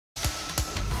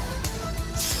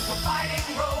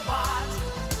fighting robot.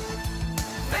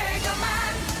 Mega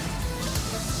Man,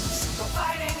 super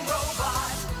fighting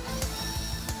robot.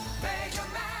 Mega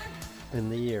Man. In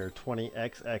the year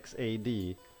 20XX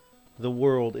AD, the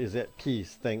world is at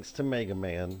peace thanks to Mega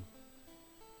Man.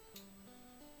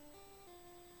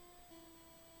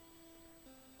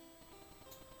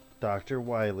 Dr.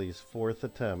 Wily's fourth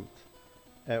attempt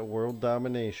at world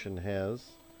domination has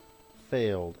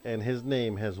failed, and his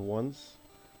name has once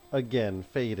again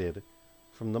faded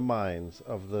from the minds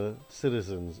of the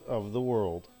citizens of the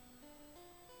world.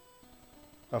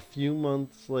 A few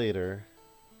months later,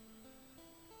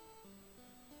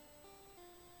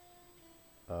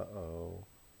 uh-oh.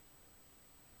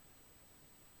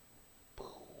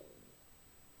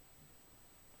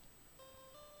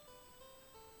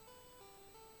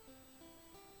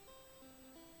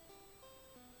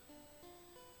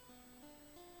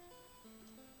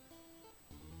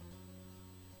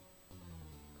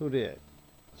 Who did?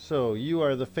 So, you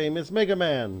are the famous Mega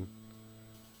Man.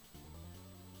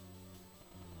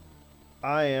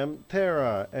 I am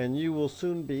Terra, and you will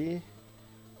soon be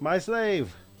my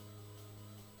slave.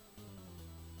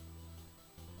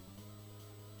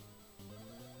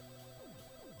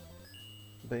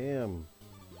 Bam.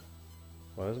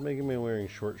 Why is Mega Man wearing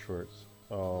short shorts?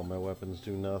 Oh, my weapons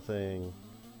do nothing.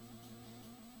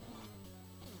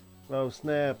 Oh,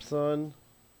 snap, son.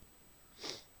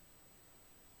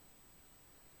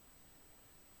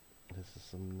 This is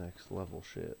some next level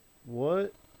shit.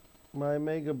 What? My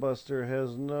Mega Buster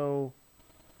has no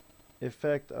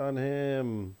effect on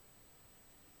him.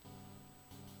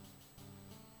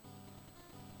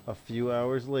 A few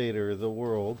hours later, the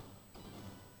world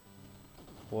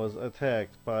was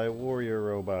attacked by warrior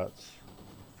robots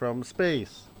from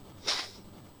space.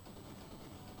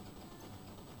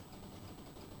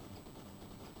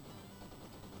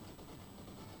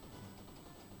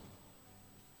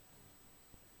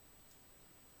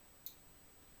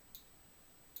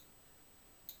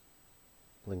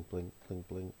 Blink, blink, blink,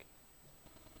 blink.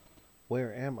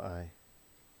 Where am I?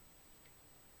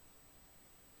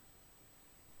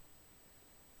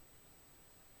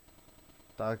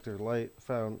 Dr. Light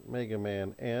found Mega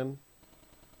Man and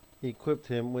equipped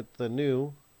him with the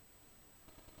new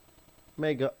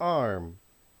Mega Arm,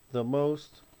 the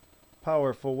most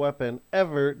powerful weapon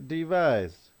ever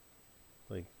devised.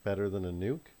 Like, better than a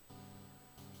nuke?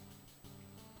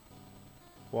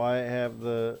 Why have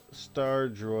the star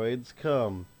droids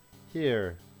come?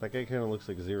 Here. That guy kind of looks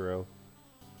like Zero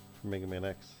from Mega Man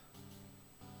X.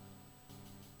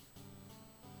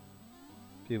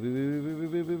 And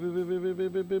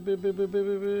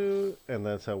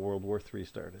that's how World War III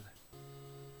started.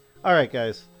 Alright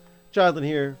guys, Jonathan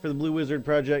here for the Blue Wizard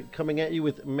Project, coming at you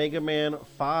with Mega Man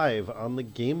 5 on the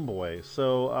Game Boy.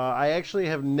 So I actually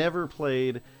have never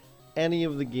played any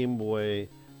of the Game Boy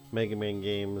Mega Man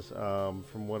games.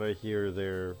 From what I hear,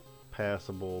 they're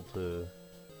passable to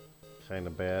kind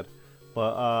of bad.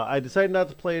 But I decided not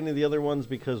to play any of the other ones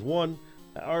because, one,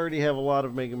 I already have a lot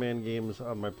of Mega Man games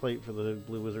on my plate for the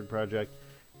Blue Wizard Project.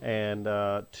 And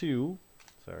two,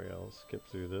 sorry, I'll skip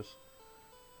through this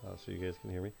so you guys can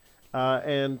hear me.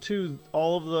 And two,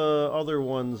 all of the other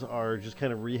ones are just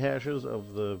kind of rehashes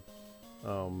of the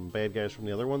bad guys from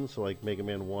the other ones. So like Mega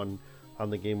Man 1 on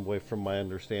the Game Boy, from my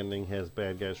understanding, has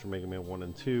bad guys from Mega Man 1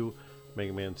 and 2.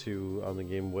 Mega Man 2 on the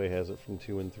Game Boy has it from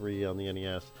 2 and 3 on the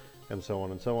NES, and so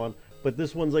on and so on. But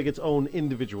this one's like its own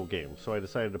individual game, so I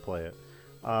decided to play it.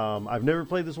 I've never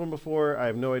played this one before. I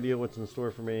have no idea what's in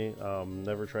store for me.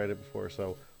 Never tried it before,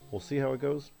 so we'll see how it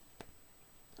goes.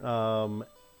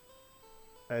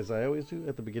 As I always do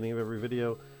at the beginning of every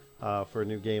video for a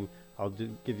new game, I'll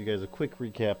give you guys a quick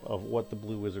recap of what the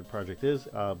Blue Wizard Project is.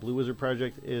 Blue Wizard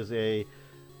Project is a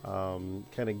kind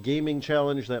of gaming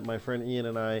challenge that my friend Ian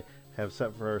and I have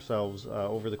set for ourselves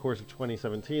over the course of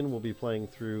 2017. We'll be playing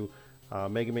through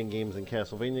Mega Man games and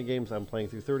Castlevania games. I'm playing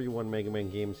through 31 Mega Man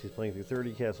games. He's playing through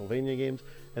 30 Castlevania games,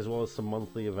 as well as some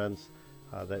monthly events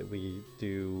that we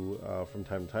do from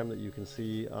time to time that you can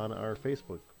see on our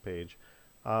Facebook page.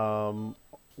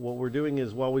 What we're doing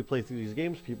is, while we play through these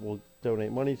games, people will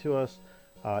donate money to us,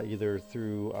 either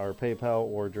through our PayPal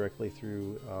or directly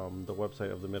through the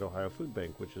website of the Mid-Ohio Food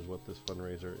Bank, which is what this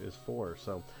fundraiser is for.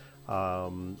 So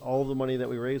all of the money that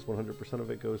we raise, 100% of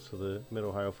it goes to the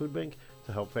Mid-Ohio Food Bank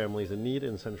to help families in need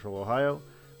in Central Ohio.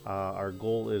 Our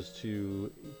goal is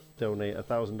to donate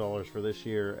 $1,000 for this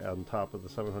year on top of the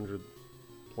 700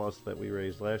 plus that we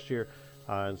raised last year,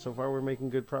 and so far we're making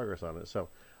good progress on it. So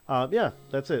yeah,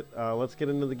 that's it. Let's get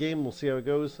into the game. We'll see how it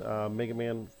goes. Mega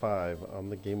Man 5 on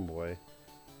the Game Boy.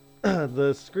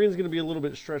 The screen's going to be a little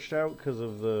bit stretched out because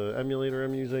of the emulator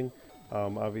I'm using.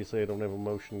 Obviously, I don't have a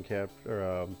motion cap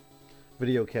or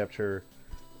video capture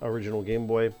original Game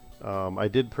Boy. I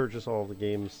did purchase all the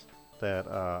games that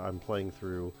I'm playing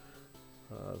through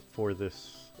for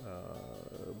this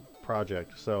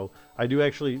project. So I do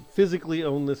actually physically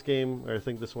own this game. I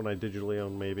think this one I digitally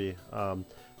own maybe.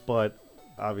 But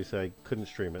obviously I couldn't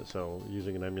stream it, so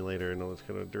using an emulator, I know it's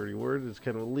kind of a dirty word, it's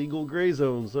kind of a legal gray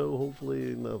zone, so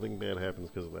hopefully nothing bad happens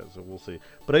because of that, so we'll see.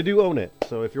 But I do own it,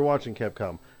 so if you're watching,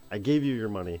 Capcom, I gave you your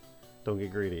money. Don't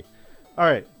get greedy.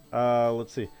 Alright,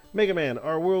 let's see. Mega Man,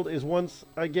 our world is once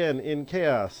again in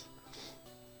chaos.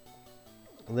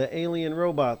 The alien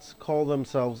robots call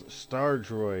themselves Star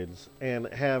Droids and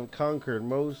have conquered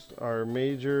most our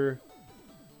major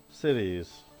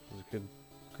cities. There's good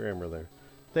grammar there.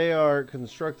 They are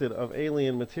constructed of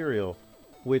alien material,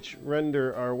 which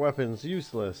render our weapons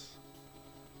useless.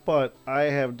 But I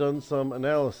have done some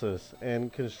analysis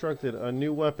and constructed a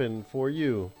new weapon for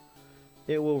you.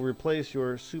 It will replace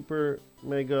your Super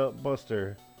Mega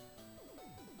Buster.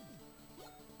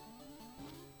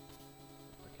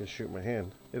 I can shoot my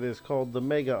hand. It is called the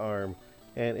Mega Arm,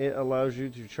 and it allows you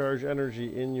to charge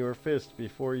energy in your fist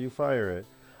before you fire it.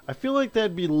 I feel like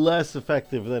that'd be less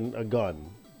effective than a gun.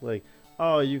 Like,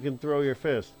 oh, you can throw your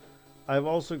fist. I've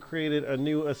also created a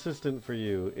new assistant for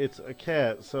you. It's a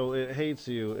cat, so it hates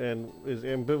you and is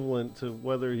ambivalent to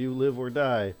whether you live or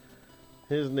die.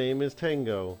 His name is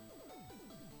Tango.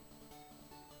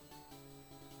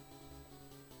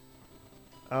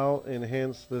 I'll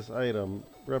enhance this item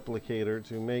replicator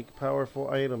to make powerful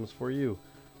items for you.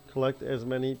 Collect as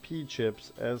many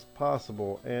P-chips as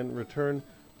possible and return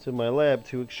to my lab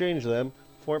to exchange them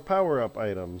for power-up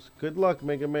items. Good luck,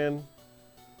 Mega Man.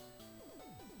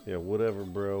 Yeah, whatever,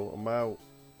 bro. I'm out.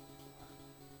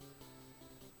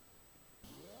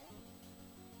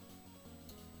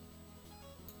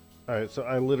 Alright, so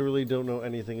I literally don't know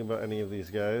anything about any of these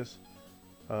guys.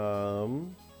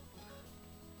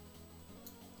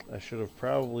 I should have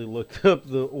probably looked up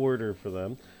the order for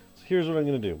them. So here's what I'm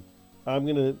going to do. I'm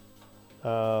going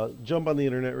to jump on the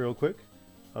internet real quick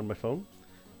on my phone.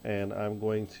 And I'm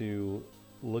going to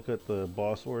look at the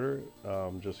boss order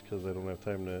just because I don't have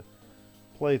time to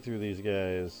play through these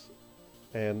guys.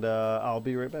 And I'll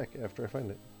be right back after I find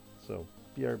it. So,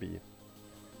 BRB.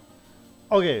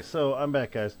 Okay, so I'm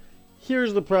back, guys.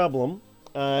 Here's the problem.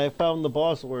 I found the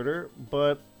boss order,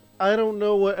 but I don't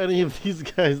know what any of these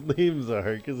guys' names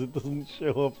are because it doesn't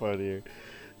show up on here.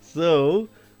 So,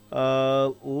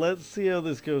 let's see how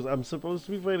this goes. I'm supposed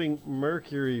to be fighting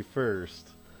Mercury first.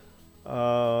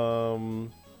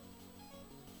 I'm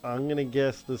gonna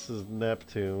guess this is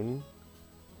Neptune.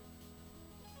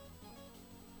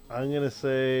 I'm gonna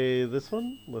say this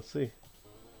one. Let's see.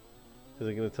 Is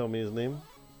it gonna tell me his name?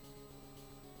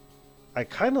 I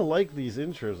kind of like these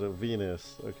intros of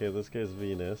Venus. Okay, this guy's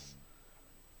Venus.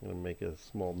 I'm going to make a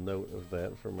small note of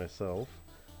that for myself,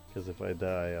 because if I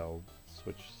die, I'll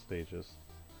switch stages.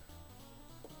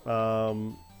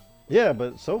 Yeah,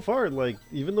 but so far, like,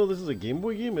 even though this is a Game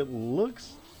Boy game, it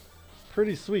looks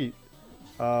pretty sweet.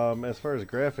 As far as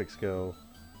graphics go,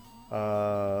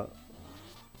 I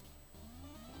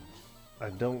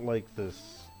don't like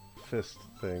this fist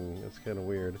thing. It's kind of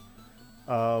weird.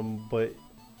 But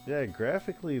yeah,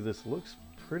 graphically, this looks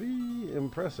pretty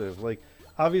impressive. Like,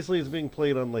 obviously, it's being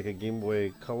played on like a Game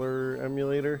Boy Color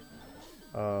emulator,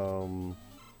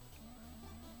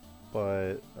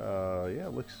 but yeah,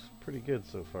 it looks pretty good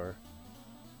so far.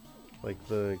 Like,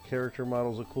 the character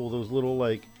models are cool. Those little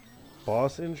like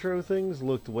boss intro things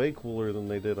looked way cooler than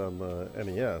they did on the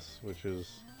NES, which is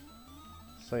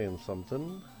saying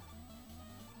something.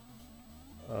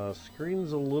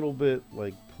 Screen's a little bit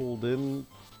like pulled in,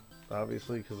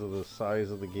 obviously because of the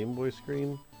size of the Game Boy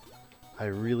screen. I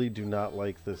really do not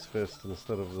like this fist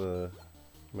instead of the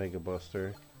Mega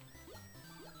Buster.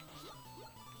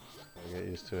 I get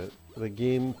used to it. The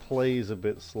game plays a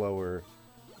bit slower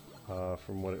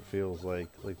from what it feels like.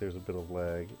 Like there's a bit of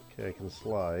lag. Okay, I can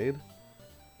slide.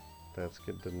 That's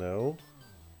good to know.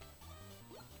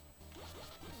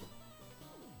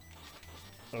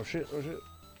 Oh shit, oh shit.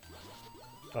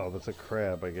 Oh, that's a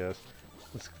crab, I guess.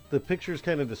 The picture's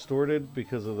kind of distorted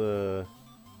because of the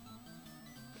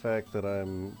fact that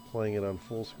I'm playing it on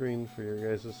full screen for your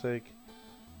guys' sake.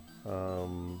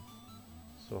 So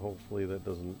hopefully that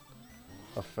doesn't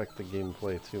affect the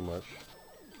gameplay too much.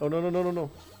 Oh, no, no, no, no,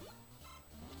 no.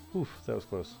 Oof, that was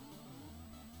close.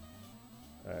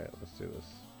 Alright, let's do this.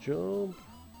 Jump.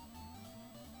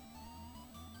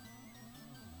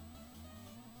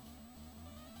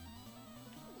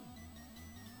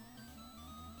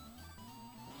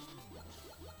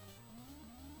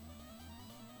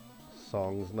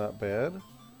 Song's not bad.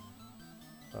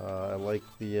 I like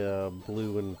the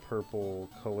blue and purple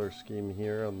color scheme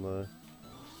here on the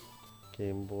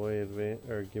Game Boy Advance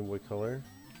or Game Boy Color.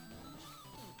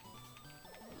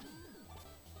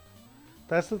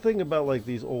 That's the thing about like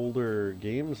these older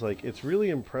games. Like it's really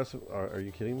impressive. Are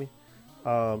you kidding me?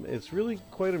 It's really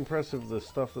quite impressive the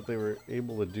stuff that they were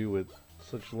able to do with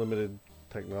such limited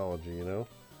technology. You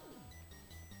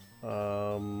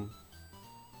know.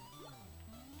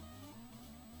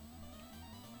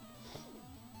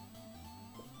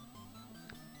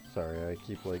 Sorry, I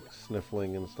keep like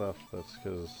sniffling and stuff. That's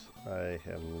because I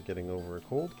am getting over a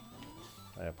cold.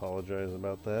 I apologize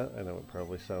about that. I know it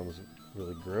probably sounds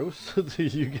really gross to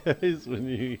you guys when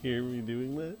you hear me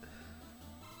doing that.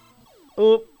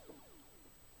 Oh!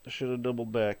 I should have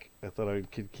doubled back. I thought I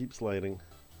could keep sliding.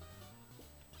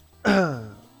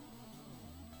 That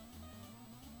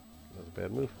was a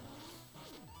bad move.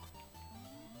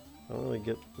 I don't really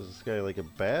get... Is this guy like a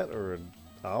bat or an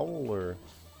owl or...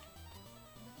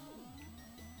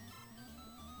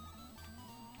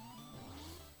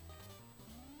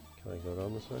 Can I go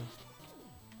down this way?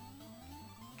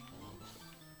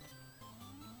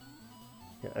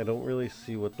 Yeah, I don't really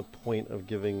see what the point of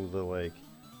giving the, like,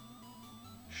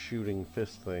 shooting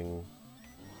fist thing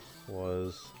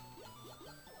was.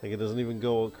 Like, it doesn't even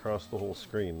go across the whole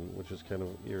screen, which is kind of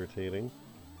irritating.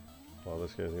 Wow,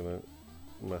 this guy's gonna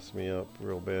mess me up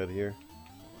real bad here.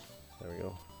 There we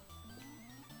go.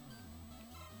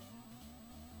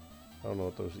 I don't know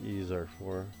what those E's are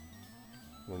for.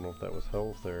 I don't know if that was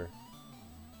health or...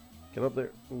 Get up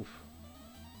there! Oof.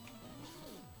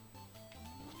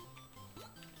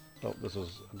 Oh, this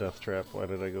was a death trap. Why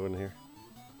did I go in here?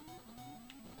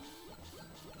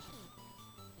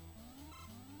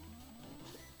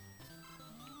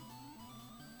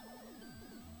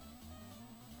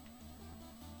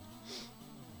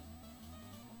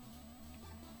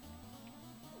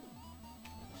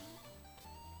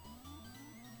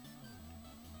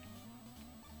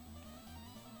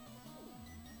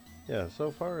 Yeah,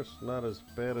 so far it's not as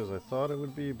bad as I thought it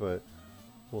would be, but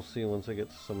we'll see once I get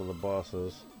to some of the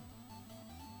bosses.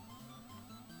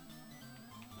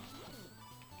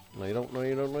 No, you don't, no,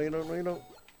 you don't, no, you don't, no, you don't.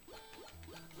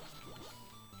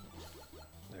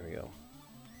 There we go.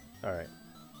 Alright.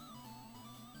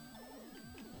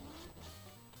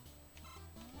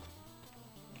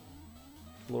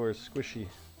 Floor is squishy.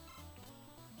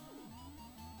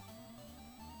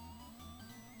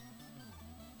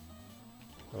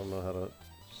 I don't know how to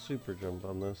super jump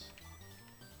on this.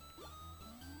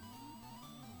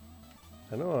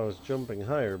 I know I was jumping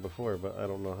higher before, but I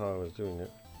don't know how I was doing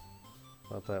it.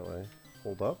 Not that way.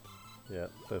 Hold up? Yeah,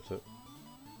 that's it.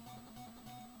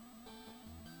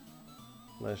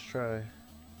 Nice try.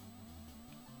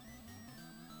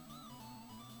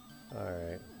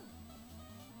 Alright.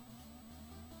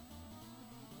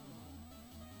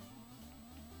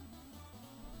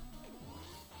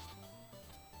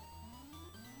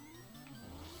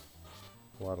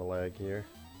 A lot of lag here.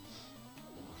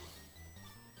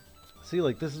 See,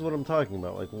 like, this is what I'm talking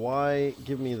about. Like, why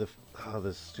give me the...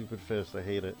 this stupid fist. I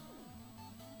hate it.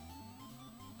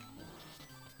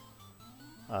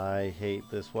 I hate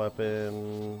this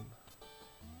weapon.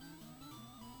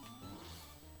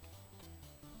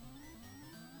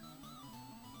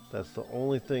 That's the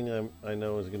only thing I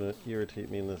know is going to irritate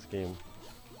me in this game.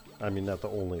 I mean, not the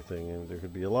only thing, and there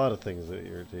could be a lot of things that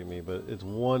irritate me, but it's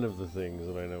one of the things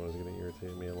that I know is going to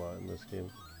irritate me a lot in this game.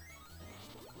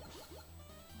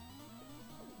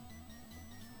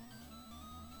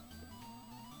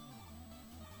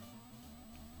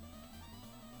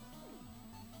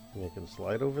 Think I can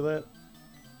slide over that?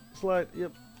 Slide,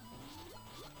 yep.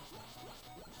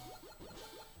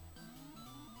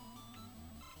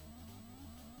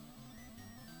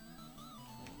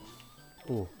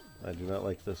 Ooh, I do not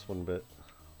like this one bit.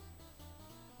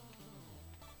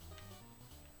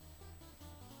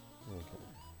 Okay.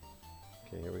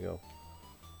 Okay, here we go.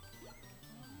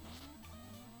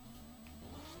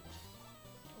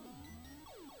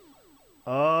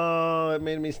 Oh, it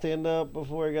made me stand up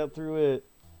before I got through it.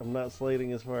 I'm not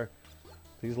sliding as far.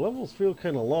 These levels feel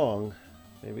kind of long.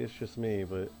 Maybe it's just me,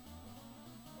 but...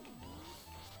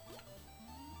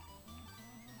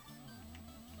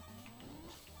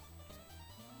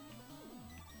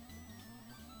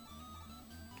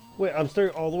 Wait, I'm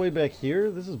starting all the way back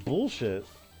here? This is bullshit.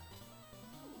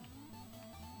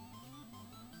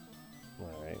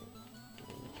 Alright.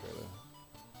 Let me try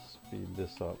to speed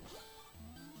this up.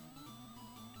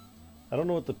 I don't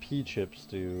know what the P chips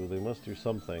do. They must do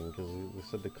something, because they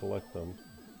said to collect them.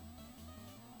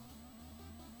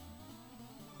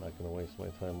 Not gonna waste my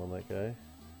time on that guy.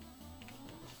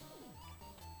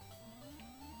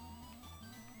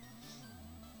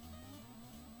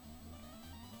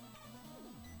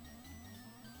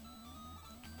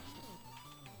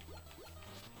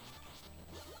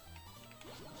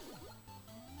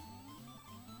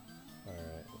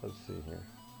 let's see here.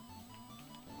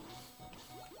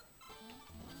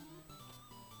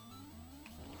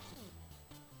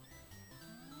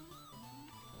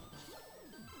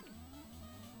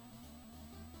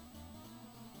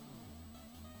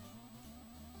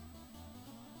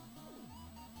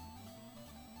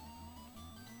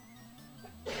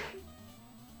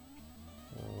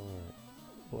 Alright,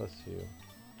 bless you.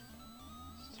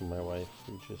 It's to my wife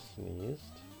who just sneezed.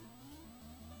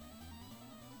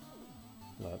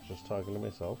 Not just talking to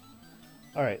myself.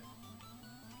 Alright.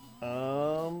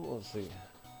 Let's see.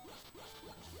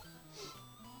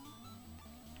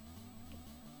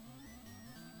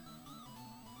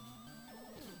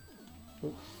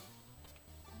 Oops.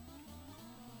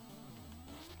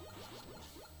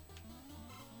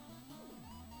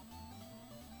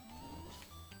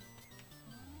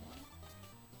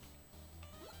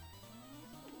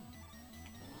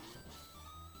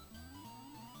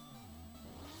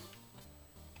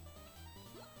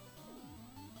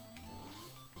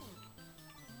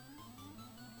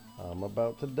 I'm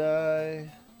about to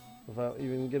die without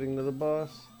even getting to the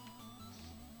boss.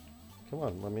 Come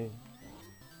on, let me...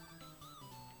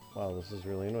 Wow, this is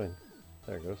really annoying.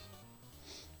 There it goes.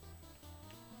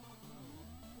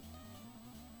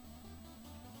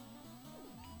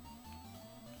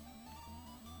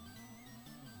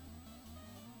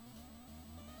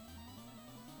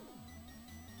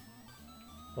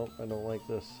 Oh, I don't like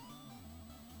this.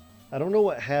 I don't know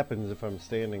what happens if I'm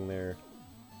standing there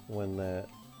when that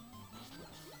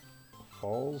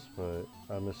falls, but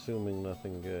I'm assuming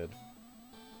nothing good.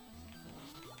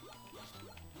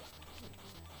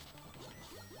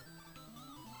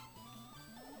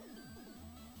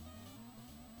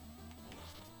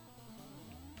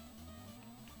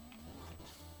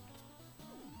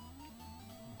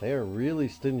 They are really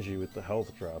stingy with the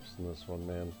health drops in this one,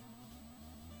 man.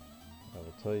 I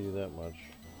will tell you that much.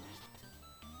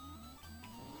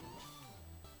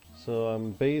 So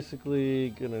I'm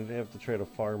basically gonna have to try to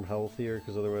farm health here,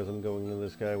 because otherwise I'm going into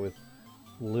this guy with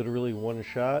literally one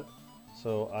shot.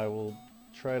 So I will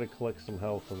try to collect some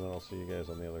health, and then I'll see you guys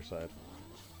on the other side.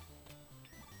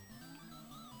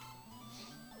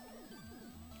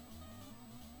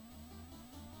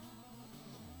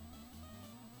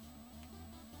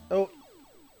 Oh!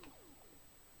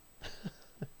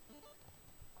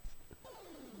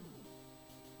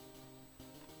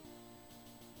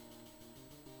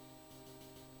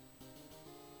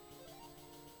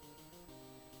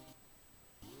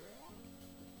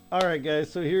 Alright guys,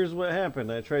 so here's what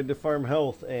happened. I tried to farm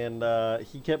health and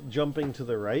he kept jumping to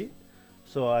the right.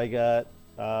 So I got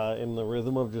in the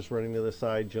rhythm of just running to the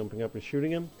side, jumping up and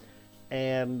shooting him.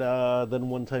 And then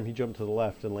one time he jumped to the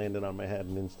left and landed on my head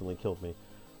and instantly killed me.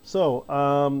 So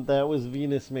that was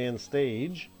Venus Man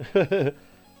stage. I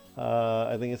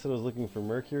think I said I was looking for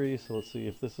Mercury, so let's see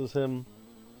if this is him.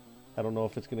 I don't know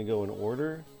if it's going to go in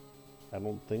order. I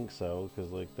don't think so, because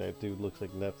like that dude looks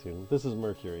like Neptune. This is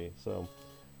Mercury, so...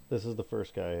 This is the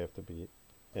first guy I have to beat.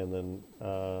 And then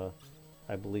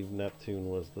I believe Neptune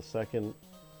was the second.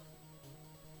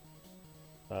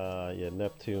 Yeah,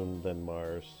 Neptune, then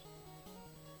Mars.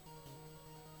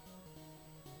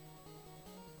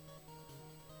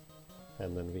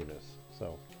 And then Venus.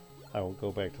 So I won't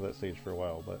go back to that stage for a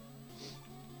while, but...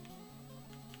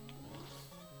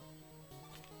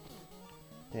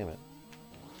 Damn it.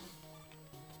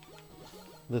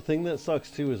 The thing that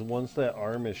sucks too is once that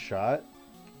arm is shot,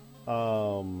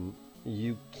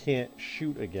 you can't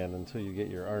shoot again until you get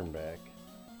your arm back.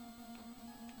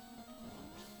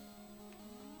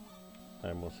 I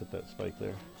almost hit that spike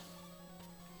there.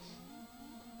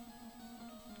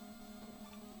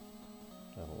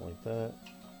 I don't like that.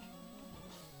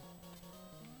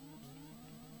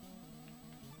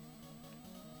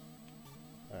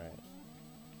 Alright.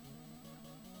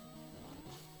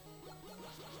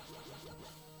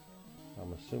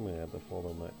 I'm assuming I have to fall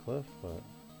down that cliff, but...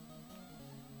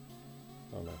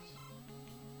 Oh, nice.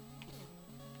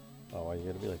 Oh, why you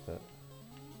gotta be like that?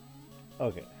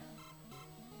 Okay.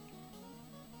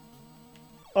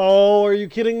 Oh, are you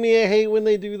kidding me? I hate when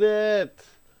they do that!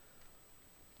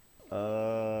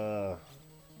 I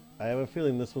have a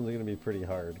feeling this one's gonna be pretty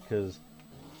hard, because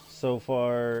so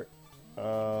far,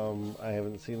 I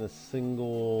haven't seen a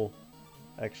single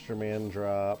extra man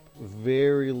drop.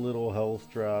 Very little health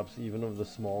drops, even of the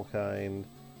small kind.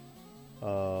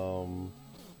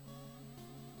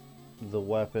 The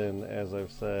weapon, as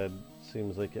I've said,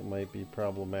 seems like it might be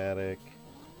problematic.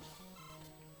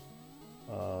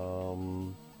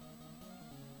 Oh,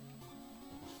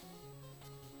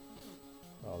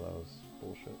 that was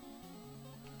bullshit.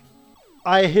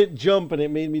 I hit jump and it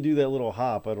made me do that little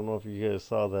hop. I don't know if you guys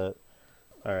saw that.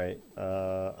 Alright,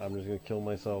 I'm just gonna kill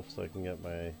myself so I can get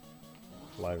my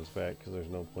lives back, because there's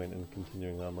no point in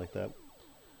continuing on like that.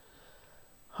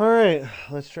 Alright,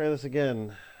 let's try this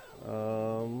again.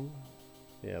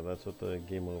 Yeah, that's what the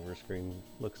game over screen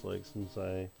looks like since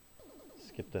I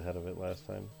skipped ahead of it last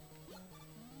time.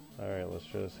 Alright, let's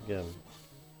try this again.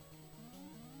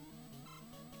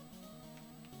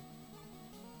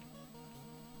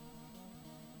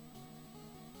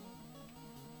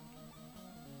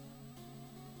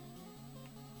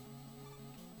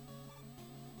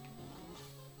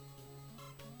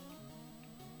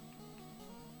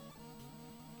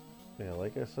 Yeah,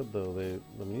 like I said though,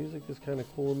 the music is kind of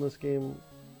cool in this game.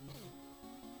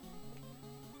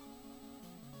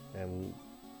 And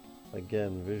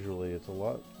again, visually, it's a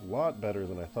lot better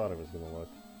than I thought it was going to look.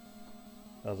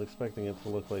 I was expecting it to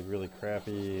look like really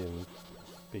crappy and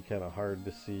be kind of hard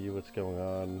to see what's going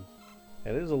on.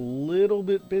 It is a little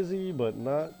bit busy, but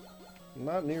not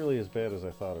nearly as bad as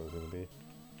I thought it was going to be.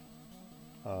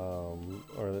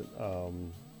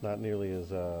 Not nearly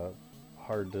as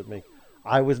hard to make.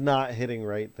 I was not hitting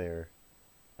right there.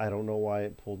 I don't know why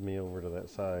it pulled me over to that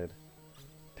side.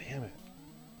 Damn it.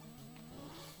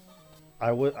 I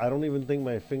don't even think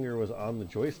my finger was on the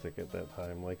joystick at that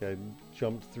time. Like, I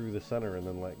jumped through the center and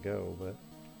then let go, but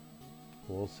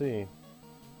we'll see.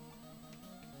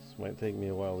 This might take me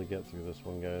a while to get through this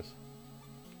one, guys.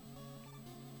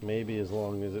 Maybe as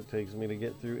long as it takes me to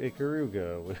get through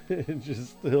Ikaruga, which is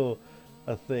still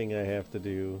a thing I have to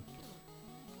do.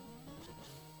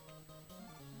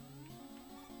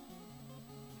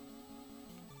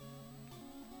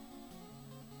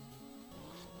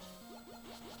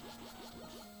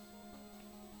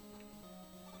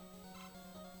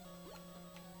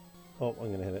 Oh,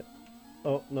 I'm gonna hit it.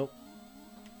 Oh, nope.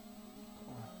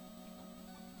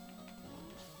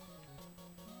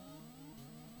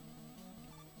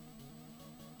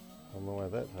 I don't know why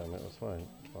that time it was fine.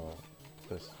 Oh,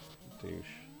 this douche.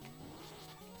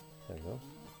 There you go.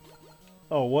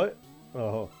 Oh, what?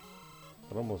 Oh,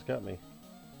 it almost got me.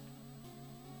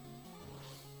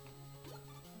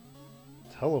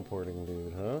 Teleporting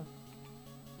dude, huh?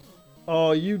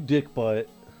 Oh, you dick butt.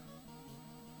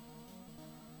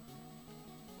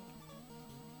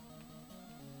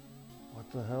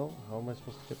 What the hell? How am I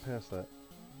supposed to get past that?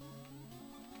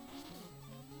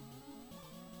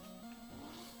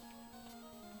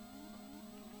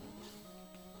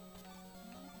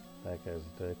 That guy's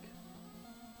a dick.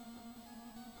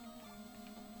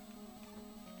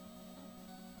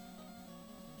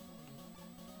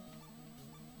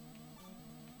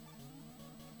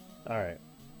 Alright.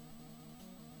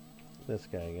 This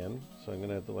guy again. So I'm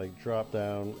gonna have to like drop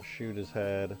down, shoot his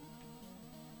head,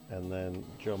 and then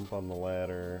jump on the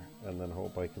ladder, and then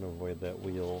hope I can avoid that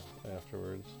wheel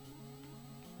afterwards.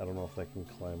 I don't know if I can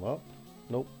climb up.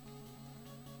 Nope.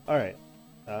 Alright.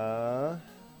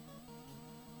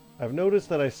 I've noticed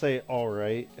that I say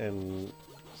alright and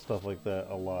stuff like that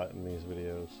a lot in these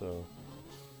videos, so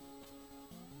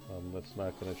that's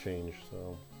not going to change.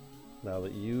 So now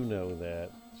that you know that,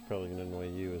 it's probably going to annoy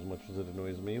you as much as it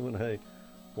annoys me when I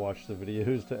watch the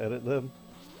videos to edit them.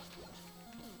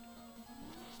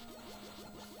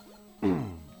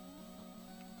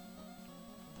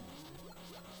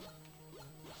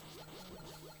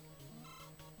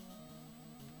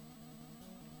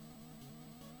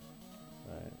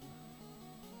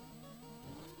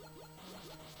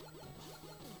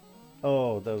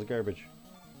 Oh, that was garbage.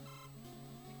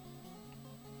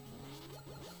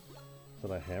 Is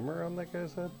that a hammer on that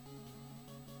guy's head?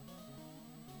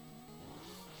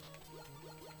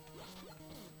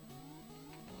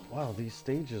 Wow, these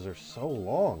stages are so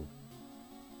long.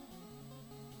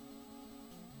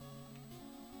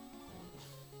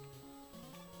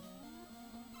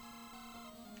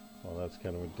 Well, that's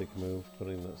kind of a dick move,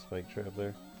 putting that spike trap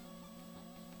there.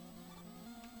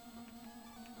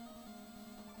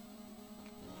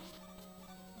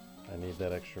 I need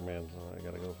that extra man, so I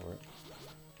gotta go for it.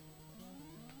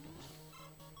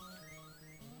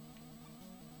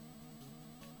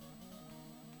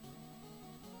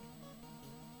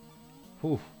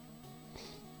 Whew.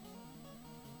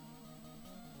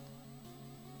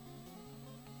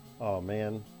 Oh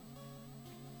man.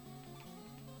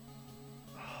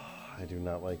 I do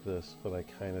not like this, but I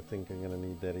kind of think I'm gonna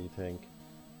need that E-tank.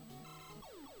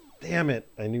 Damn it!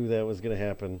 I knew that was gonna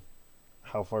happen.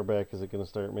 How far back is it going to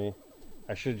start me?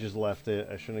 I should have just left it.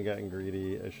 I shouldn't have gotten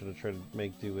greedy. I should have tried to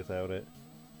make do without it.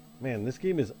 Man, this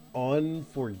game is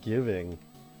unforgiving.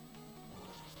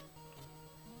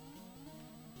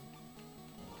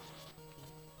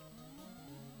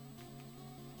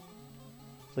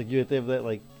 It's like you have to have that,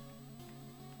 like,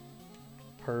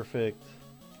 perfect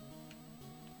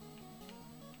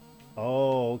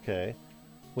Oh, okay.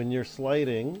 When you're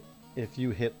sliding, if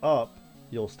you hit up,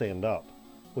 you'll stand up,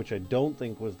 which I don't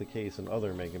think was the case in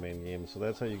other Mega Man games, so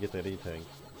that's how you get that E-Tank.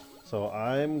 So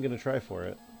I'm gonna try for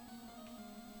it.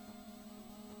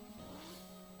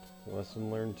 Lesson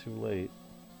learned too late.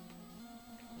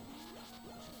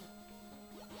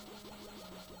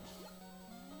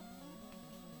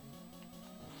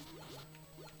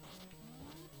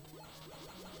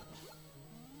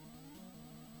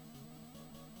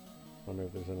 Wonder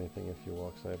if there's anything if you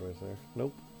walk sideways there.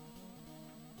 Nope.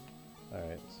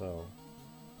 Alright, so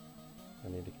I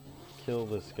need to kill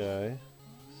this guy,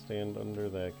 stand under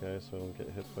that guy so I don't get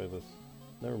hit by this.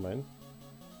 Never mind.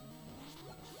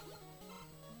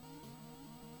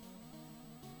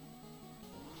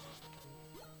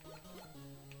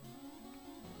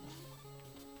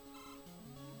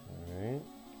 Alright.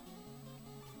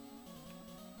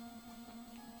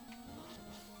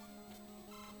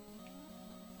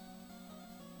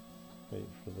 Wait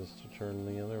for this to turn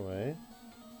the other way.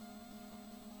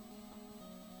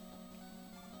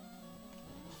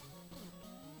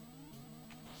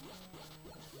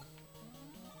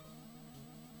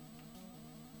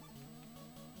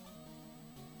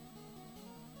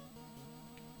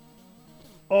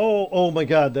 Oh, oh my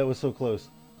god, that was so close.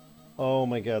 Oh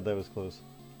my god, that was close.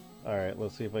 Alright,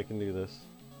 let's see if I can do this.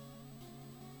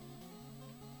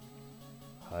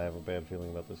 I have a bad feeling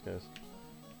about this, guys.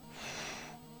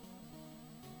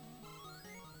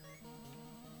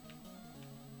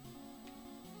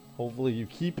 Hopefully you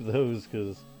keep those,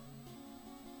 because...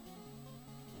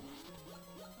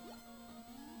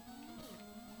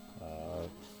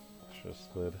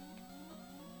 just slid.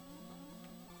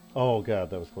 Oh god,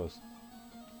 that was close.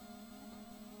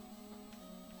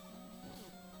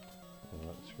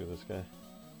 Screw this guy.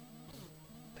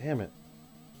 Damn it.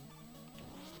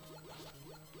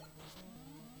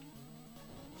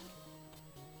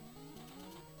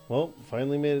 Well,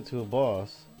 finally made it to a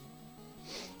boss.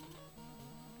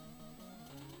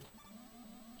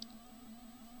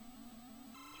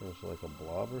 Turns to like a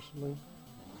blob or something.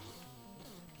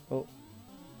 Oh.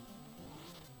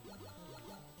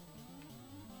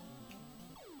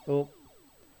 Oh.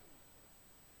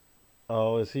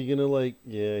 Oh, is he gonna like,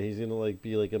 yeah, he's gonna like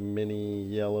be like a mini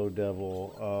yellow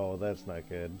devil. Oh, that's not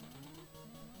good.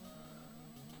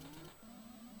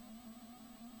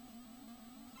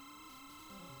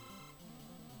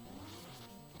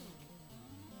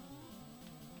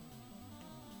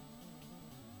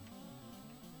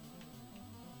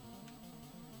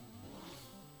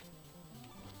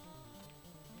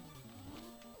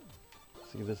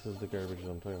 See, this is the garbage that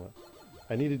I'm talking about.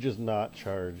 I need to just not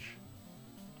charge.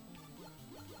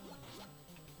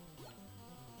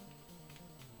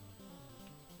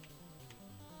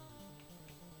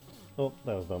 Oh,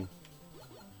 that was dumb.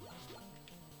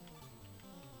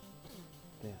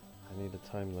 Yeah, I need to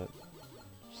time that,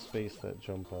 space that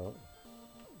jump out.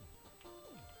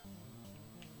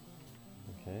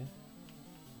 Okay.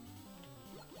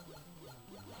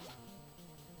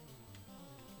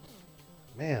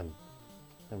 Man,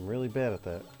 I'm really bad at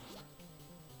that.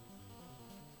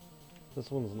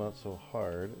 This one's not so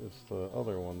hard, it's the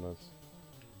other one that's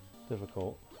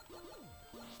difficult.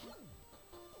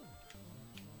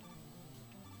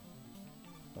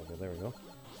 Okay, there we go.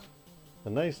 The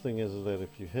nice thing is that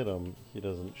if you hit him, he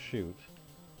doesn't shoot.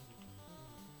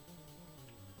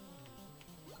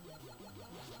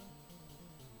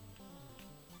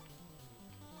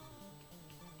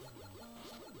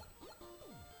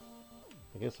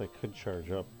 I guess I could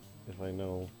charge up if I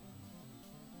know.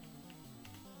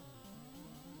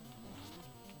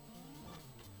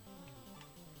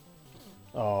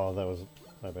 Oh, that was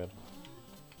my bad.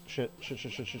 Shit, shit,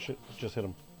 shit, shit, shit, shit. Just hit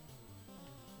him.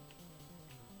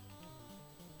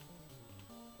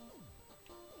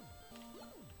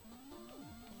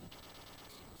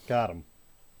 Got him.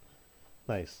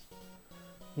 Nice.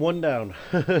 One down.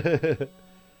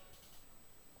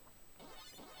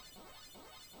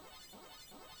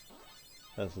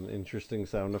 That's an interesting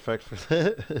sound effect for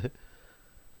that.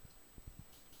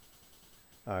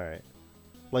 Alright.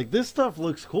 Like, this stuff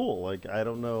looks cool. Like, I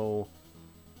don't know.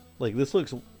 Like, this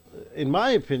looks, in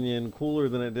my opinion, cooler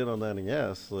than it did on the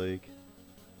NES. Like,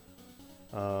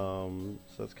 so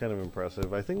that's kind of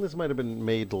impressive. I think this might have been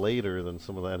made later than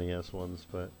some of the NES ones,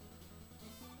 but...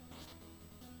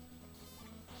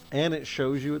 And it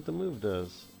shows you what the move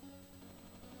does.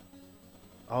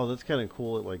 Oh, that's kind of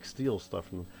cool. It, like, steals stuff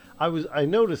from them. I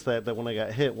noticed that when I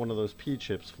got hit, one of those pea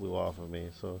chips flew off of me,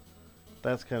 so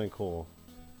that's kind of cool.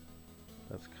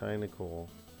 That's kind of cool.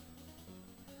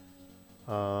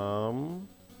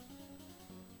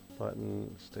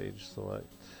 Button, stage select.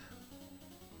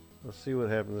 Let's see what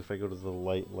happens if I go to the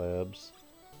light labs.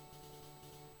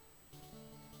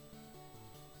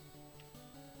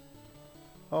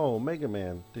 Oh, Mega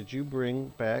Man, did you bring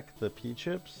back the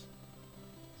P-chips?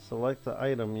 Select the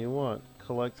item you want.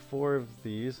 Collect 4 of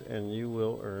these and you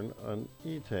will earn an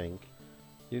E-tank.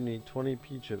 You need 20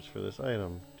 P-chips for this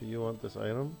item. Do you want this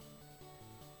item?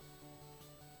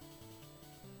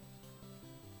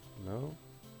 No?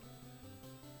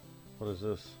 What is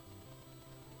this?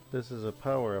 This is a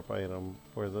power-up item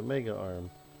for the Mega Arm.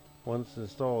 Once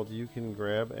installed, you can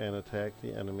grab and attack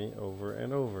the enemy over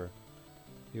and over.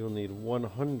 You'll need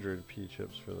 100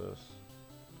 P-chips for this.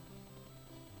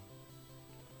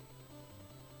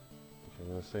 Okay, I'm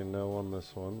going to say no on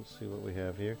this one. See what we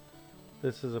have here.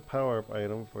 This is a power-up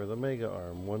item for the Mega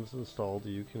Arm. Once installed,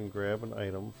 you can grab an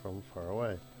item from far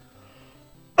away.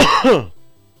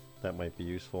 That might be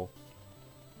useful.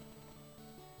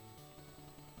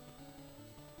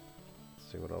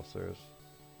 Let's see what else there is.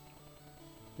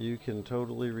 You can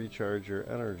totally recharge your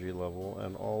energy level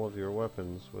and all of your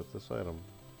weapons with this item.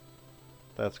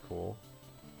 That's cool.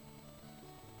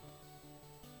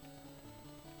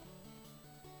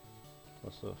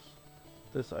 What's this?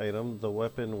 This item, the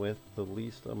weapon with the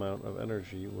least amount of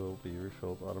energy, will be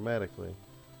refilled automatically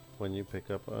when you pick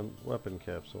up a weapon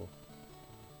capsule.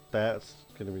 That's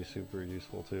going to be super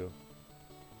useful too.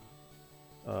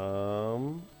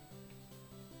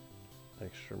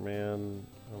 Extra man,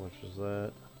 how much is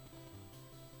that?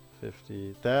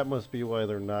 50. That must be why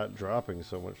they're not dropping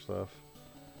so much stuff.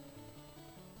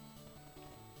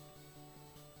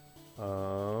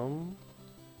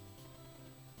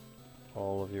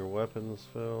 All of your weapons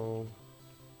filled.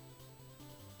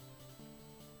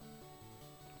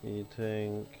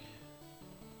 E-tank.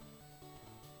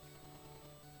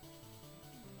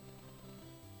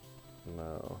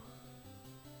 No.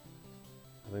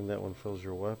 I think that one fills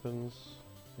your weapons.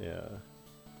 Yeah.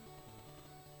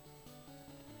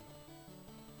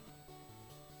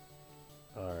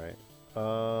 Alright.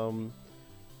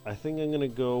 I think I'm gonna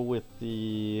go with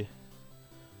the...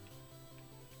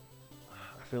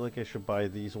 I feel like I should buy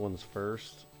these ones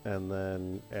first and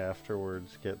then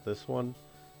afterwards get this one.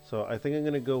 So I think I'm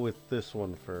gonna go with this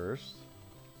one first.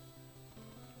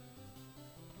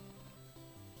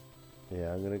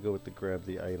 Yeah, I'm gonna go with the grab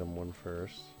the item one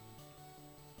first.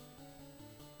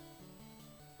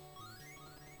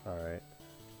 Alright.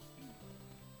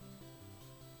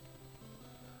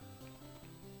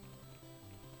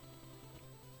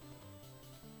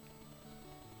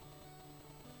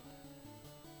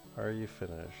 Are you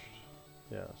finished?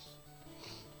 Yes.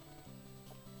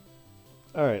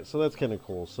 Alright, so that's kind of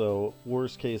cool. So,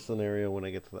 worst case scenario, when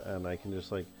I get to the end, I can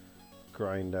just like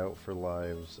grind out for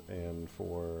lives and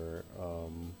for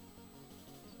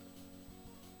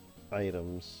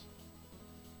items.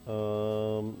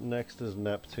 Next is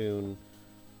Neptune,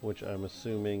 which I'm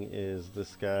assuming is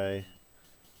this guy,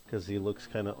 because he looks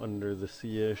kind of under the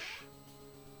sea-ish.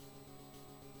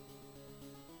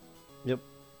 Yep.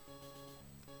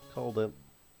 Called it.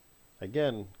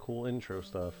 Again, cool intro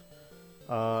stuff.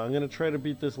 I'm going to try to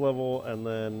beat this level, and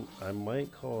then I might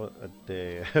call it a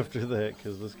day after that,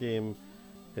 because this game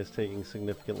is taking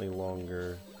significantly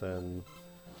longer than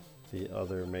the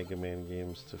other Mega Man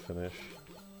games to finish.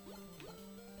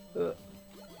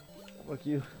 Fuck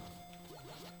you.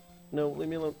 No, leave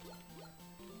me alone.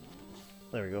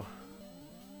 There we go.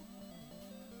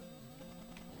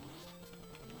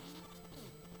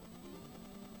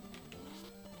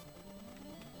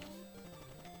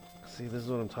 See, this is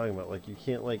what I'm talking about. Like, you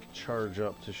can't, like, charge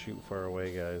up to shoot far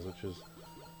away guys, which is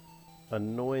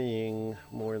annoying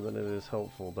more than it is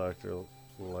helpful, Dr.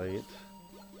 Light.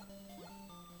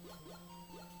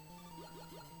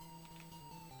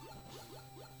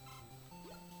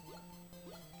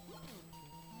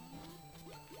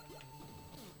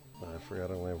 I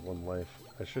forgot I only have 1 life.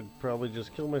 I should probably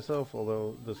just kill myself,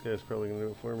 although this guy's probably going to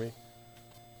do it for me.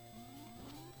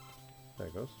 There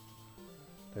it goes.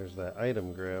 There's that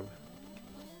item grab.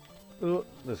 Oh,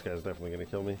 this guy's definitely going to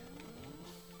kill me.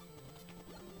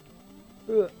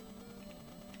 Leave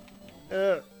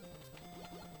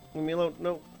me alone.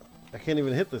 No. I can't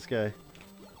even hit this guy.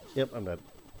 Yep, I'm dead.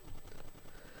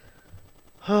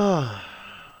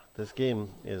 This game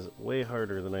is way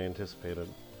harder than I anticipated.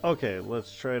 Okay,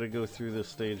 let's try to go through this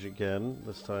stage again.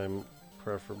 This time,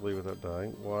 preferably without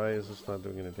dying. Why is this not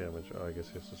doing any damage? Oh, I guess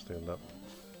he has to stand up.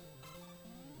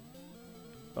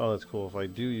 Oh, that's cool. If I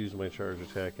do use my charge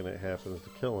attack and it happens to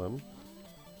kill him.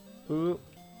 Ooh.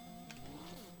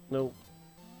 Nope.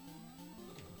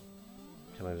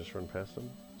 Can I just run past him?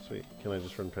 Sweet. Can I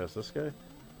just run past this guy?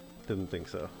 Didn't think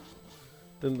so.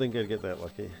 Didn't think I'd get that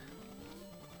lucky.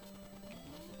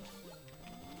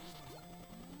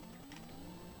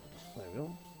 we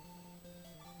go.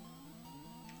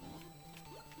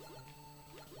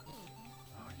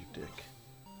 Oh, you dick.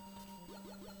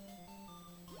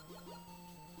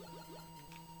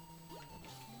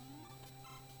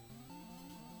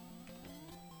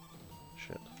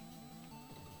 Shit.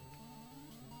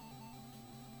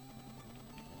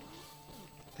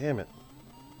 Damn it.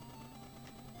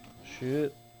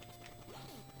 Shit.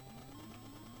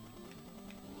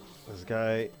 This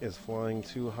guy is flying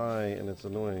too high and it's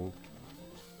annoying.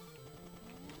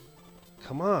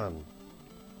 Come on.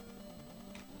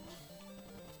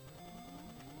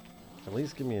 At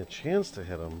least give me a chance to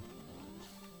hit him.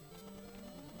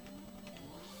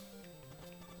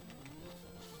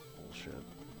 Bullshit.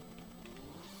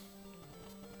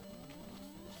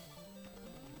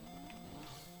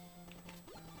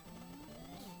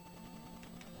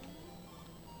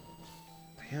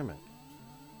 Damn it.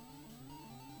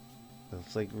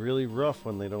 It's like really rough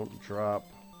when they don't drop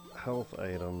health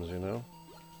items, you know?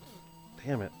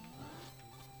 Damn it.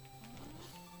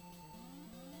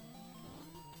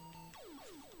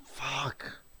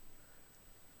 Fuck.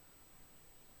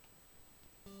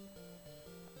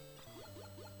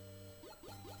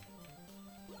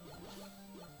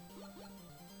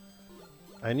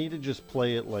 I need to just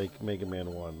play it like Mega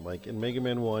Man 1. Like in Mega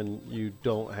Man 1, you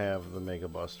don't have the Mega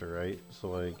Buster, right? So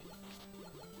like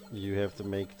you have to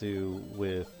make do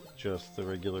with just the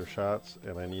regular shots,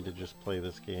 and I need to just play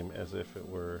this game as if it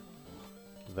were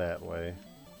that way.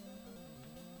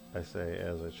 I say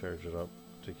as I charge it up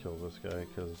to kill this guy,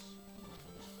 because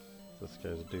this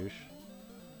guy's a douche.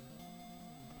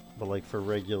 But like for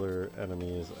regular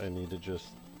enemies, I need to just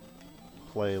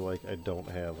play like I don't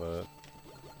have a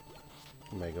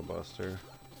Mega Buster.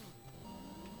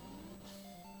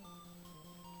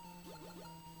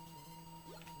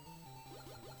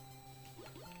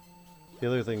 The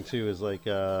other thing too is like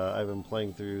I've been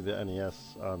playing through the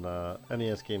NES on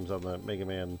NES games on the Mega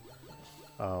Man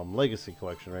Legacy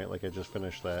Collection, right? Like I just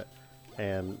finished that,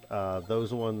 and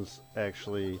those ones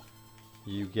actually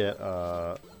you get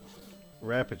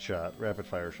rapid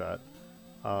fire shot,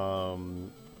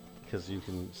 because you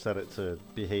can set it to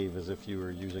behave as if you were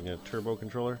using a turbo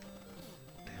controller.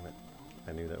 Damn it!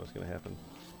 I knew that was going to happen.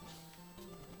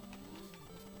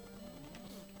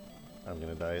 I'm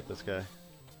going to die at this guy.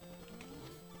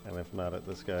 And if not at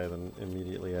this guy, then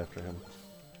immediately after him.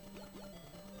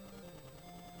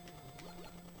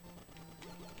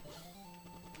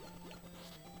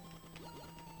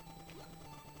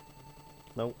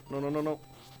 No, no, no, no, no.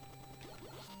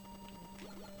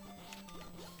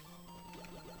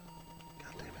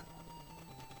 God damn it.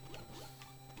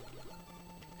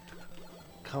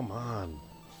 Come on.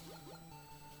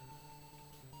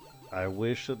 I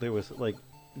wish that there was, like,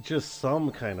 just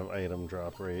some kind of item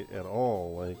drop rate at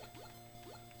all, like,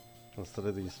 instead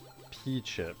of these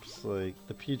P-chips. Like,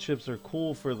 the P-chips are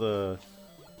cool for the,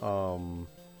 damn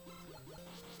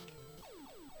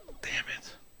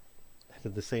it. I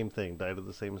did the same thing, died at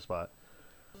the same spot.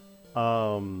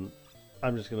 I'm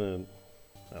just gonna,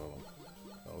 I don't know,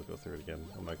 I'll go through it again.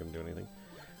 I'm not gonna do anything.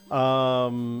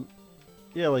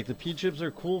 Yeah, like, the P-chips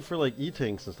are cool for, like,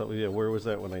 E-tanks and stuff. Yeah, where was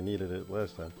that when I needed it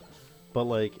last time? But,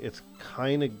 like, it's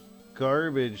kind of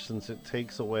garbage since it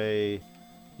takes away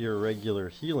your regular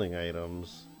healing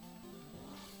items.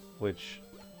 Which,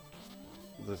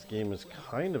 this game is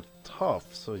kind of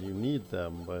tough, so you need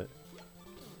them, but...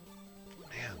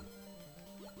 Man.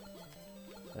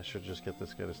 I should just get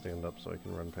this guy to stand up so I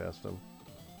can run past him.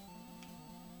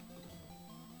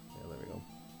 Yeah, there we go.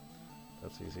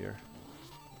 That's easier.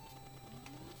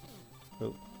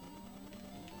 Oh.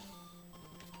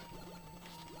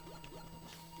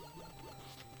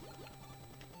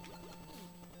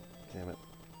 Damn it.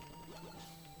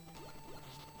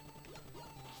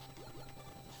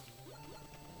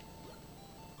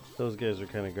 Those guys are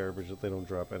kind of garbage that they don't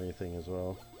drop anything as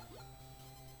well.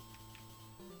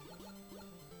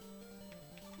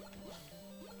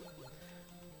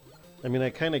 I mean, I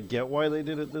kind of get why they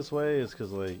did it this way. It's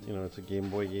because, like, you know, it's a Game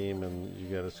Boy game and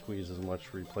you gotta squeeze as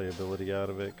much replayability out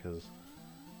of it, because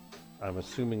I'm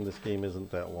assuming this game isn't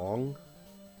that long.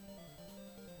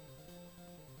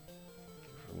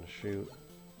 For him to shoot,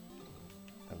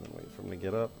 and then wait for him to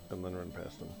get up, and then run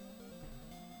past him.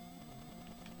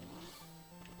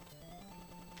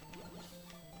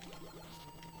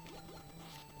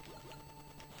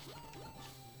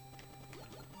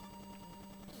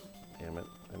 Damn it,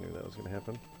 I knew that was going to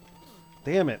happen.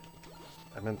 Damn it!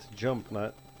 I meant to jump,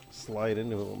 not slide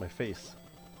into it with my face.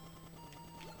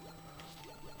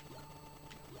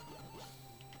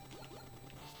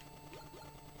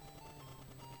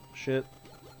 Shit.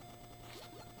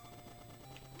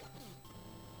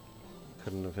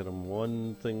 couldn't have hit him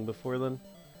one thing before then.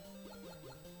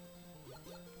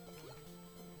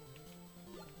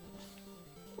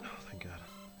 Oh, thank God.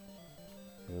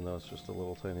 Even though it's just a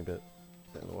little tiny bit,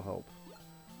 that will help.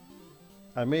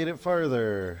 I made it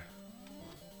farther.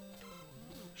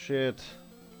 Shit.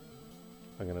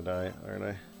 I'm gonna die, aren't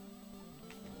I?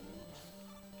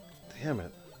 Damn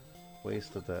it.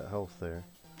 Wasted that health there.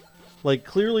 Like,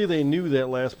 clearly they knew that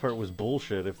last part was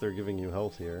bullshit if they're giving you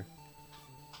health here.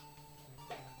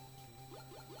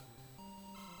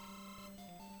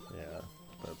 Yeah,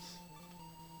 that's...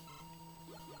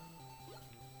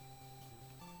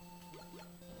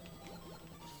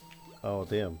 Oh,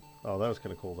 damn. Oh, that was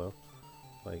kind of cool, though.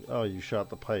 Like, oh, you shot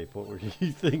the pipe. What were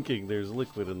you thinking? There's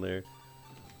liquid in there.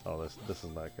 Oh, this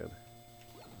is not good.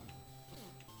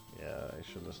 Yeah, I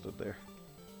shouldn't have stood there.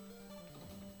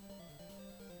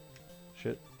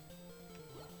 Shit.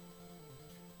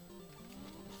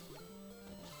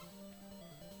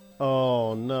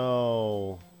 Oh,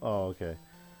 no. Oh, okay.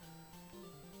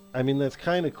 I mean, that's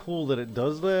kind of cool that it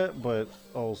does that, but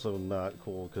also not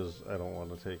cool because I don't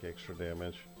want to take extra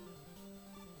damage.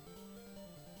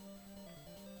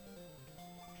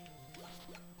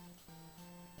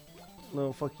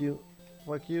 No, fuck you.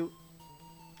 Fuck you.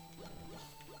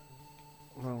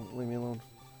 No, leave me alone.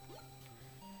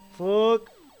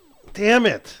 Fuck. Damn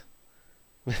it!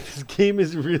 This game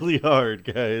is really hard,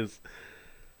 guys.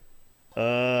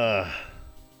 Alright,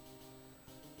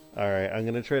 I'm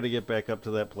gonna try to get back up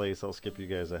to that place. I'll skip you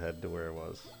guys ahead to where I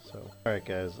was. So, alright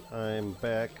guys, I'm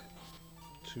back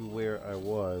to where I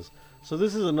was. So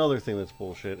this is another thing that's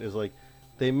bullshit, is like,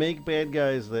 they make bad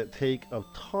guys that take a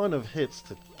ton of hits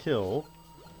to kill,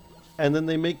 and then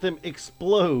they make them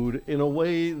explode in a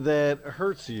way that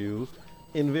hurts you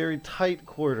in very tight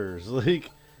quarters. Like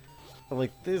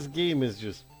this game is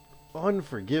just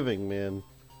unforgiving, man.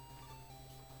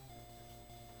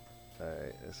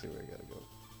 Alright, let's see where I gotta go.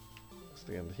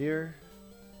 Stand here.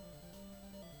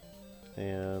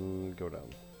 And go down.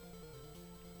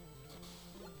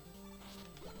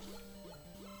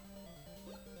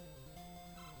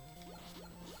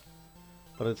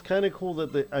 But it's kind of cool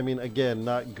that they, I mean, again,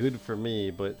 not good for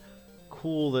me, but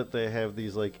cool that they have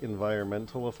these, like,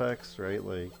 environmental effects, right?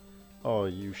 Like, oh,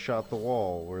 you shot the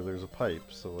wall where there's a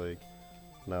pipe, so, like,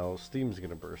 now steam's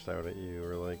gonna burst out at you,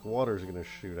 or, like, water's gonna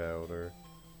shoot out, or...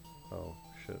 Oh,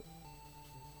 shit.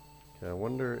 Okay, I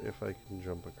wonder if I can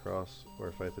jump across, or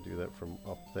if I have to do that from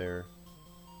up there.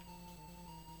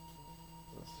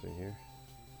 Let's see here.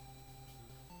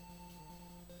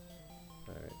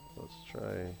 Alright, let's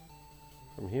try...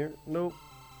 From here? Nope.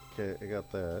 Okay, I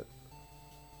got that.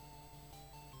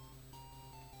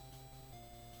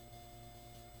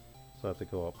 So I have to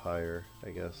go up higher,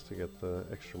 I guess, to get the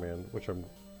extra man, which I'm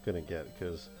gonna get,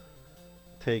 because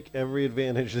take every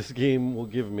advantage this game will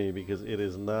give me, because it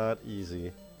is not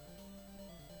easy.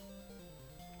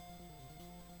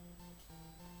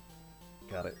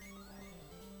 Got it.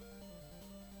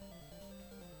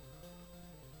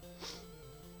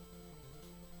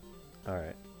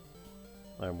 Alright.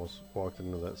 I almost walked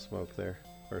into that smoke there.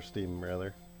 Or steam,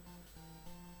 rather.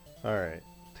 Alright.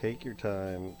 Take your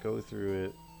time. Go through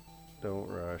it. Don't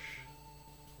rush.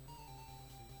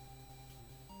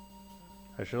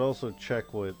 I should also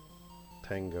check what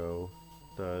Tango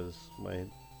does. My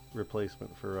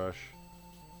replacement for Rush.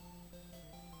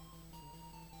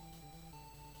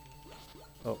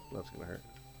 Oh, that's gonna hurt.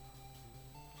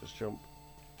 Just jump.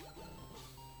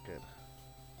 Good.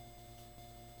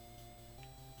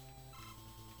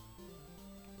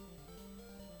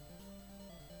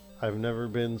 I've never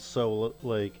been so,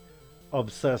 like,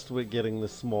 obsessed with getting the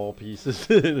small pieces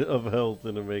of health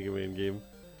in a Mega Man game.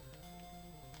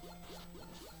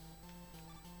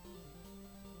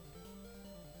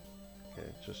 Okay,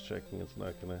 just checking it's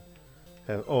not gonna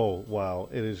have... Oh, wow,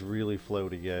 it is really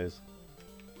floaty, guys.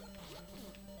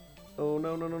 Oh,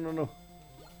 no, no, no, no, no.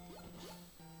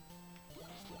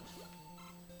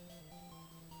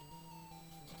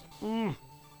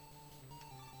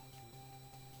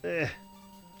 Eh.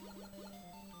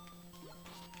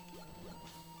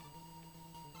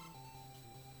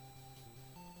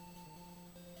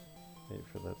 Wait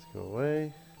for that to go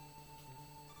away.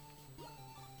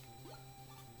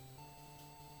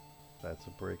 That's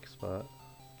a break spot.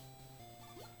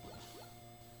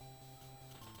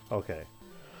 Okay.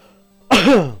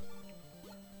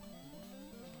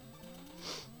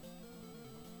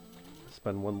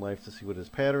 Spend one life to see what his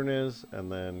pattern is,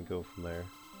 and then go from there.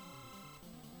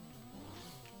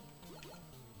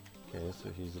 Okay, so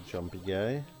he's a jumpy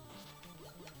guy.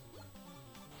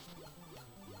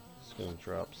 Just gonna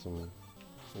drop some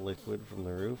liquid from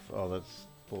the roof. Oh, that's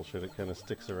bullshit. It kind of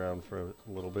sticks around for a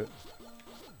little bit.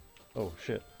 Oh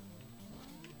shit.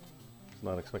 Was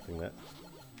not expecting that.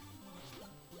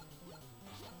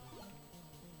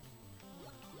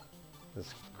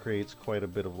 This creates quite a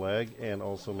bit of lag and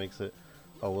also makes it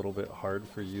a little bit hard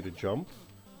for you to jump.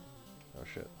 Oh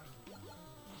shit.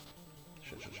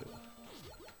 Shit.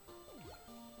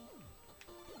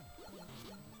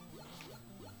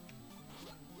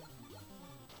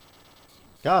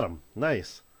 Got him.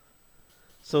 Nice.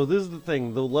 So this is the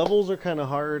thing. The levels are kind of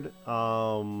hard,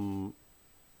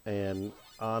 and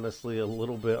honestly a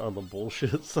little bit on the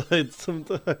bullshit side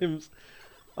sometimes.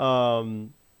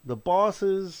 The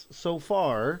bosses so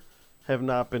far have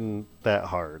not been that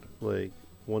hard. Like,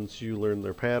 once you learn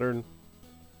their pattern,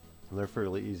 they're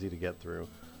fairly easy to get through.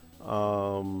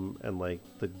 And like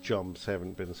the jumps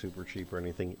haven't been super cheap or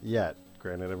anything yet.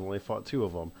 Granted, I've only fought 2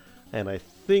 of them, and I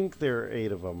think there are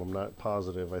 8 of them. I'm not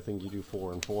positive. I think you do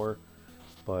 4 and 4,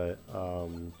 but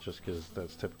just because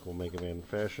that's typical Mega Man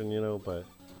fashion, you know. But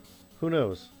who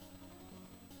knows?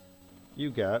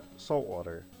 You got salt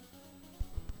water.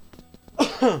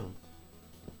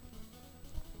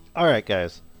 Alright,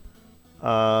 guys.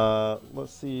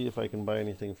 Let's see if I can buy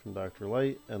anything from Dr.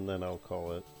 Light, and then I'll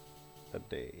call it a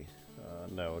day.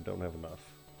 No, don't have enough.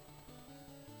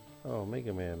 Oh,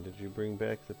 Mega Man, did you bring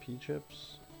back the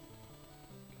P-chips?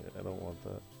 Okay, I don't want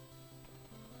that.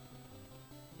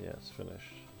 Yeah, it's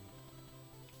finished.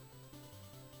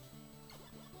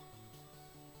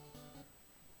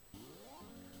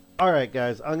 Alright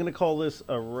guys, I'm going to call this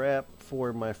a wrap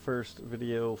for my first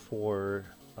video for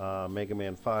Mega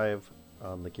Man 5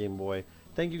 on the Game Boy.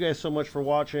 Thank you guys so much for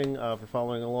watching, for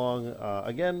following along.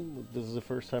 Again, this is a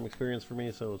first time experience for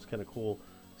me, so it's kind of cool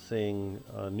seeing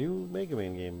a new Mega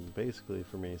Man game, basically,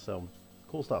 for me. So,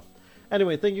 cool stuff.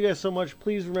 Anyway, thank you guys so much.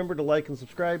 Please remember to like and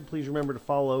subscribe. Please remember to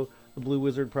follow the Blue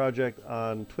Wizard Project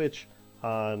on Twitch,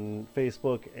 on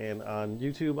Facebook, and on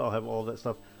YouTube. I'll have all of that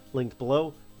stuff linked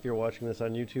below if you're watching this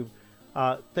on YouTube.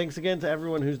 Thanks again to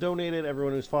everyone who's donated,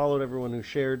 everyone who's followed, everyone who's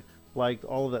shared, liked,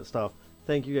 all of that stuff.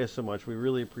 Thank you guys so much. We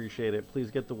really appreciate it. Please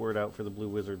get the word out for the Blue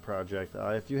Wizard Project.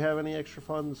 If you have any extra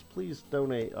funds, please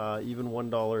donate. Even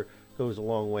 $1 goes a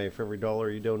long way. For every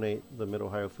 $1 you donate, the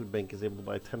Mid-Ohio Food Bank is able to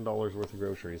buy $10 worth of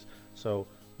groceries. So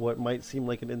what might seem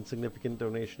like an insignificant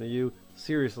donation to you,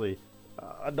 seriously,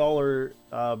 $1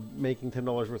 making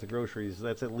 $10 worth of groceries,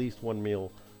 that's at least one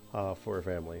meal for a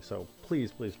family. So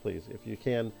please, please, please, if you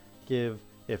can, give.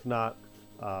 If not,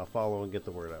 follow and get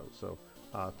the word out. So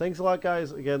thanks a lot,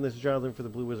 guys. Again, this is Jonathan for the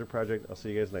Blue Wizard Project. I'll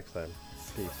see you guys next time.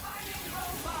 Peace.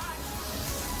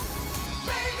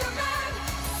 Mega Man!